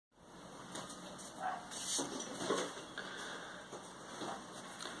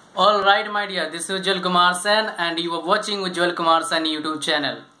All right, my dear, this is Ujjwal Kumar Sen and you are watching Ujjwal Kumar Sen YouTube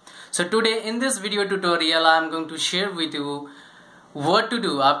channel. So today in this video tutorial, I am going to share with you what to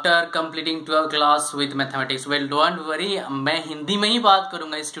do after completing 12th class with mathematics. Well, don't worry, मैं हिंदी में ही बात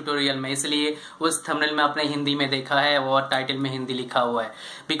करूंगा इस tutorial में, इसलिए उस thumbnail में आपने हिंदी में देखा है और टाइटल में हिंदी लिखा हुआ है,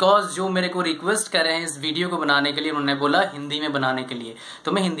 बिकॉज जो मेरे को रिक्वेस्ट कर रहे हैं इस वीडियो को बनाने के लिए, उन्होंने बोला हिंदी में बनाने के लिए,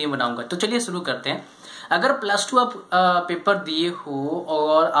 तो मैं हिंदी में बनाऊंगा। तो चलिए शुरू करते हैं। अगर +2 आप पेपर दिए हो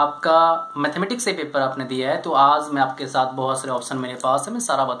और आपका मैथमेटिक्स से पेपर आपने दिया है, तो आज मैं आपके साथ बहुत सारे ऑप्शन मेरे पास है, मैं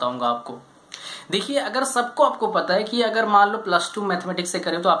सारा बताऊंगा आपको। देखिए, अगर सबको आपको पता है कि अगर मान लो +2 मैथमेटिक्स से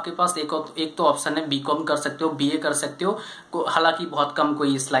करें तो आपके पास एक तो ऑप्शन है बीकॉम कर सकते हो, बीए कर सकते हो। हालांकि बहुत कम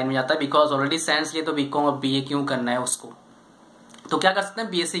कोई इस लाइन में जाता है, बिकॉज ऑलरेडी साइंस लिए तो बीकॉम और बीए क्यों करना है उसको। तो क्या कर सकते हैं,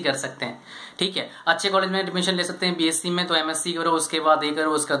 बीएससी कर सकते हैं। ठीक है, अच्छे कॉलेज में एडमिशन ले सकते हैं बीएससी में, तो एमएससी करो, उसके बाद ए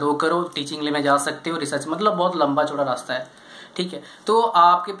करो, उसका 2 करो, टीचिंग ले में जा सकते हो, रिसर्च, मतलब बहुत लंबा चौड़ा रास्ता है। ठीक है, तो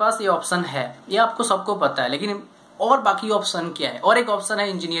आपके पास ये ऑप्शन है, ये आपको सबको पता है, लेकिन और बाकी ऑप्शन क्या है? और एक ऑप्शन है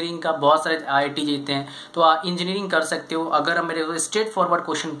इंजीनियरिंग का, बहुत सारे आईआईटी जीते हैं, तो आप इंजीनियरिंग कर सकते हो। अगर मेरे स्ट्रेट फॉरवर्ड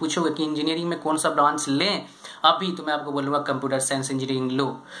क्वेश्चन पूछोगे कि इंजीनियरिंग में कौन सा ब्रांच लें अभी, तो मैं आपको बोलूंगा कंप्यूटर साइंस इंजीनियरिंग लो।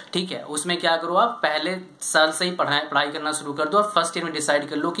 ठीक है, उसमें क्या करो, आप पहले साल से ही पढ़ाई करना शुरू कर दो और फर्स्ट ईयर में डिसाइड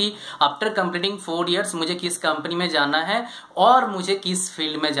कर लो कि आफ्टर कंप्लीटिंग 4 इयर्स मुझे किस कंपनी में जाना है और मुझे किस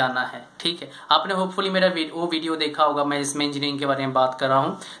फील्ड में जाना है। ठीक है, आपने होपफुली मेरा वो वीडियो देखा होगा, मैं इसमें इंजीनियरिंग के बारे में बात कर रहा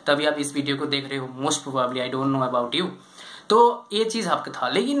हूँ, तभी आप इस वीडियो को देख रहे हो, most probably, I don't know about you. तो ये चीज आपका था,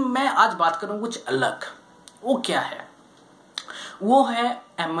 लेकिन मैं आज बात करूं कुछ अलग। वो क्या है? वो है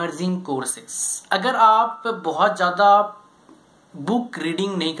एमर्जिंग कोर्सेस। अगर आप बहुत ज्यादा बुक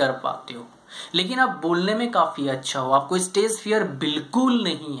रीडिंग नहीं कर पाते हो, लेकिन आप बोलने में काफी अच्छा हो, आपको स्टेज फियर बिल्कुल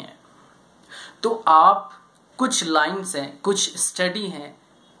नहीं है, तो आप कुछ लाइन्स हैं, कुछ स्टडी हैं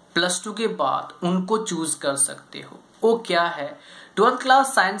 +2 के बाद, उनको चूज कर सकते हो। वो क्या है? 12th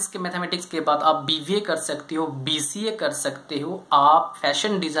क्लास साइंस के मैथमेटिक्स के बाद आप बीवीए कर सकते हो, बीसीए कर सकते हो, आप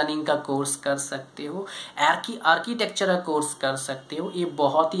फैशन डिजाइनिंग का कोर्स कर सकते हो, आर्किटेक्चर का कोर्स कर सकते हो। ये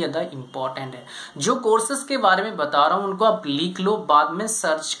बहुत ही ज्यादा इंपॉर्टेंट है। जो कोर्सेज के बारे में बता रहा हूं उनको आप लिख लो, बाद में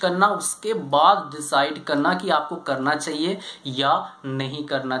सर्च करना, उसके बाद डिसाइड करना कि आपको करना चाहिए या नहीं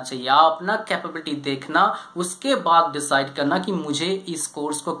करना चाहिए। आप अपना कैपेबिलिटी देखना, उसके बाद डिसाइड करना कि मुझे इस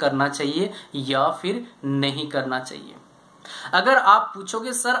कोर्स को करना चाहिए या फिर नहीं करना चाहिए। अगर आप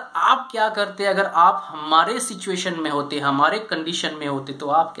पूछोगे सर आप क्या करते, अगर आप हमारे सिचुएशन में होते, हमारे कंडीशन में होते, तो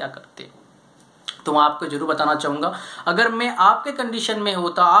आप क्या करते हो, तो मैं आपको जरूर बताना चाहूंगा। अगर मैं आपके कंडीशन में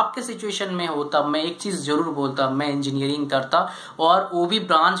होता, आपके सिचुएशन में होता, मैं एक चीज जरूर बोलता, मैं इंजीनियरिंग करता, और वो भी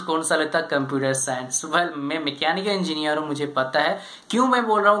ब्रांच कौन सा लेता? Computer science. वेल, मैं मैकेनिकल इंजीनियर हूं, मुझे पता है क्यों मैं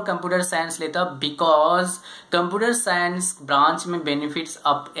बोल रहा हूं कंप्यूटर साइंस लेता, बिकॉज कंप्यूटर साइंस ब्रांच में बेनिफिट्स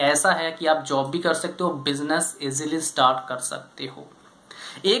अब ऐसा है कि आप जॉब भी कर सकते हो, बिजनेस इजिली स्टार्ट कर सकते हो।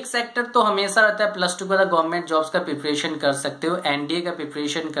 एक सेक्टर तो हमेशा रहता है +2 का, गवर्नमेंट जॉब्स का प्रिपरेशन कर सकते हो, एनडीए का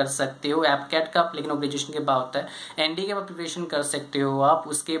प्रिपरेशन कर सकते हो, एपकैट का, लेकिन वो ग्रेजुएशन के बाद होता है, एनडीए का प्रिपरेशन कर सकते हो आप।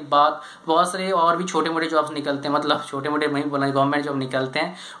 उसके बाद बहुत सारे और भी छोटे मोटे जॉब्स निकलते हैं, मतलब छोटे मोटे नहीं बोलना, गवर्नमेंट जॉब निकलते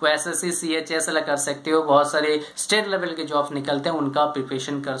हैं, वो एसएससी CHS कर सकते हो, बहुत सारे स्टेट लेवल के जॉब्स निकलते हैं, उनका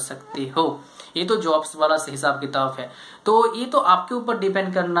प्रिपरेशन कर सकते हो। ये तो जॉब्स वाला हिसाब किताब है, तो ये तो आपके ऊपर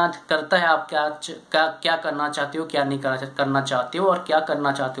डिपेंड करता है आप क्या करना चाहते हो, क्या नहीं करना चाहते हो, और क्या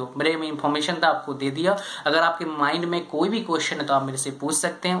करना चाहते हो। मेरे में इंफॉर्मेशन था, आपको दे दिया। अगर आपके माइंड में कोई भी क्वेश्चन है तो आप मेरे से पूछ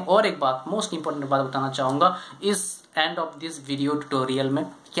सकते हैं। और एक बात, मोस्ट इंपॉर्टेंट बात बताना चाहूंगा, इस end of this video tutorial में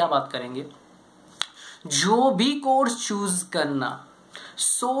क्या बात करेंगे, जो भी कोर्स चूज करना,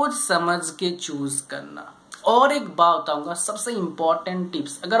 सोच समझ के चूज करना। और एक बात बताऊंगा, सबसे इंपॉर्टेंट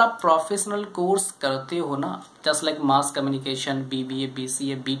टिप्स, अगर आप प्रोफेशनल कोर्स करते हो ना, just like mass communication, BBA,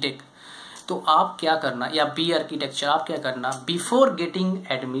 BCA, BTech, तो आप क्या करना, या बी आर्किटेक्चर, आप क्या करना, before getting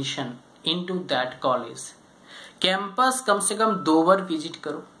admission into that college, campus कम से कम 2 बार विजिट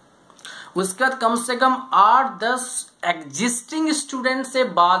करो। उसके बाद कम से कम 8-10 एग्जिस्टिंग स्टूडेंट से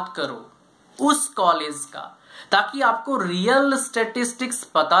बात करो उस कॉलेज का, ताकि आपको रियल स्टैटिस्टिक्स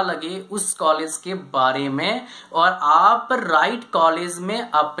पता लगे उस कॉलेज के बारे में, और आप राइट कॉलेज में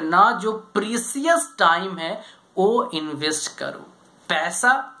अपना जो प्रीसियस टाइम है वो इन्वेस्ट करो।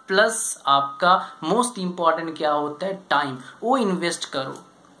 पैसा प्लस आपका मोस्ट इंपॉर्टेंट क्या होता है, टाइम, वो इन्वेस्ट करो।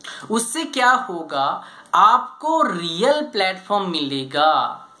 उससे क्या होगा, आपको रियल प्लेटफॉर्म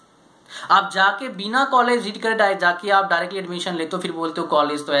मिलेगा। आप जाके बिना कॉलेज विजिट करे जाके आप डायरेक्टली एडमिशन लेते हो, फिर बोलते हो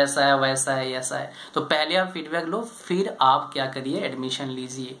कॉलेज तो ऐसा है, वैसा है, ऐसा है। तो पहले आप फीडबैक लो, फिर आप क्या करिए, एडमिशन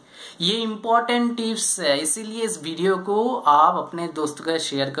लीजिए। ये इंपॉर्टेंट टिप्स है, इसीलिए इस वीडियो को आप अपने दोस्तों के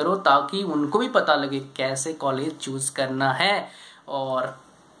शेयर करो, ताकि उनको भी पता लगे कैसे कॉलेज चूज करना है। और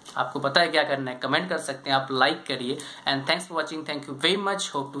आपको पता है क्या करना है, कमेंट कर सकते हैं, आप लाइक करिए। And thanks for watching, thank you very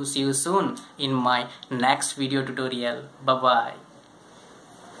much, hope to C you soon in my next video tutorial. Bye bye.